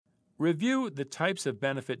Review the types of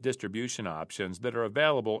benefit distribution options that are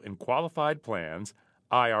available in qualified plans,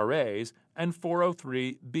 IRAs, and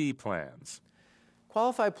 403(b) plans.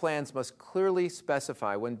 Qualified plans must clearly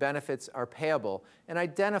specify when benefits are payable and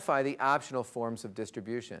identify the optional forms of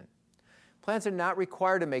distribution. Plans are not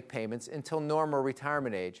required to make payments until normal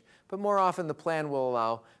retirement age, but more often the plan will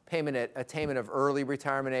allow payment at attainment of early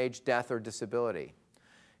retirement age, death, or disability.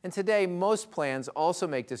 And today, most plans also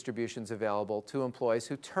make distributions available to employees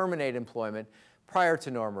who terminate employment prior to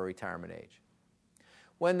normal retirement age.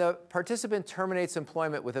 When the participant terminates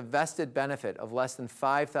employment with a vested benefit of less than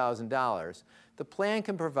 $5,000, the plan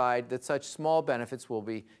can provide that such small benefits will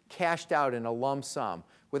be cashed out in a lump sum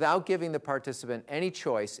without giving the participant any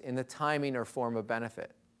choice in the timing or form of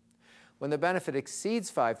benefit. When the benefit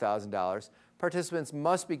exceeds $5,000, participants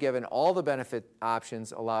must be given all the benefit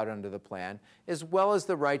options allowed under the plan, as well as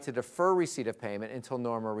the right to defer receipt of payment until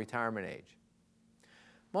normal retirement age.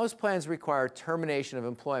 Most plans require termination of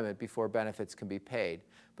employment before benefits can be paid,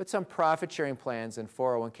 but some profit-sharing plans and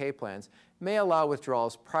 401(k) plans may allow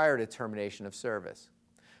withdrawals prior to termination of service.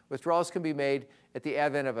 Withdrawals can be made at the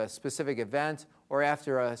advent of a specific event or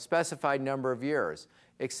after a specified number of years,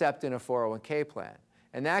 except in a 401(k) plan.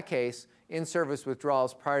 In that case, in-service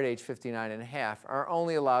withdrawals prior to age 59 and a half are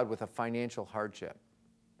only allowed with a financial hardship.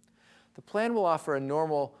 The plan will offer a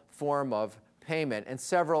normal form of payment and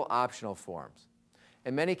several optional forms.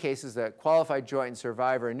 In many cases, the qualified joint and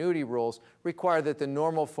survivor annuity rules require that the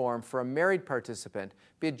normal form for a married participant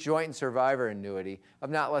be a joint and survivor annuity of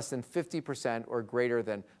not less than 50% or greater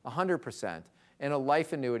than 100%, and a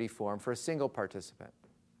life annuity form for a single participant.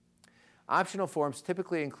 Optional forms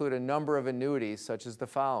typically include a number of annuities such as the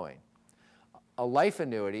following: a life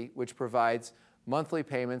annuity, which provides monthly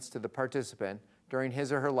payments to the participant during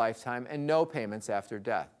his or her lifetime and no payments after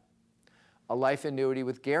death. A life annuity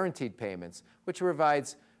with guaranteed payments, which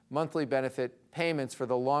provides monthly benefit payments for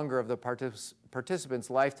the longer of the participant's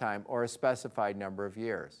lifetime or a specified number of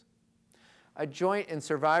years. A joint and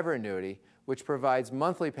survivor annuity, which provides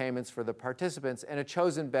monthly payments for the participants and a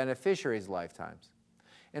chosen beneficiary's lifetimes.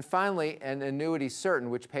 And finally, an annuity certain,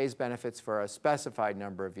 which pays benefits for a specified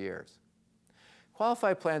number of years.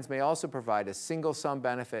 Qualified plans may also provide a single sum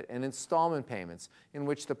benefit and installment payments in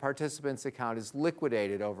which the participant's account is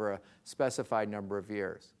liquidated over a specified number of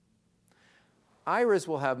years. IRAs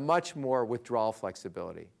will have much more withdrawal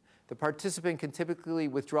flexibility. The participant can typically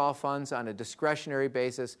withdraw funds on a discretionary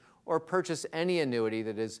basis or purchase any annuity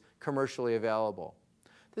that is commercially available.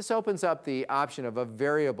 This opens up the option of a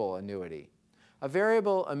variable annuity. A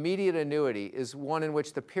variable immediate annuity is one in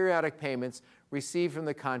which the periodic payments received from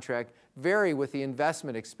the contract vary with the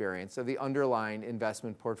investment experience of the underlying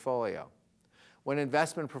investment portfolio. When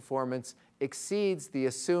investment performance exceeds the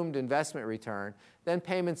assumed investment return, then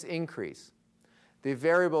payments increase. The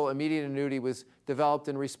variable immediate annuity was developed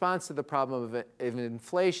in response to the problem of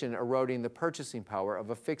inflation eroding the purchasing power of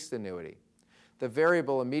a fixed annuity. The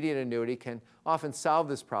variable immediate annuity can often solve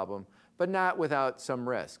this problem, but not without some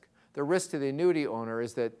risk. The risk to the annuity owner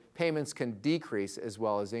is that payments can decrease as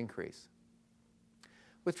well as increase.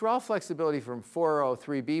 Withdrawal flexibility from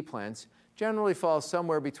 403(b) plans generally falls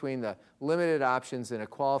somewhere between the limited options in a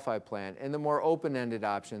qualified plan and the more open-ended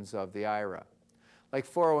options of the IRA. Like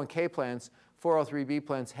 401(k) plans, 403(b)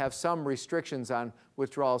 plans have some restrictions on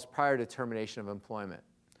withdrawals prior to termination of employment.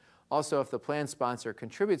 Also, if the plan sponsor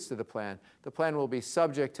contributes to the plan will be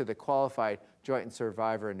subject to the qualified joint and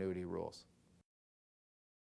survivor annuity rules.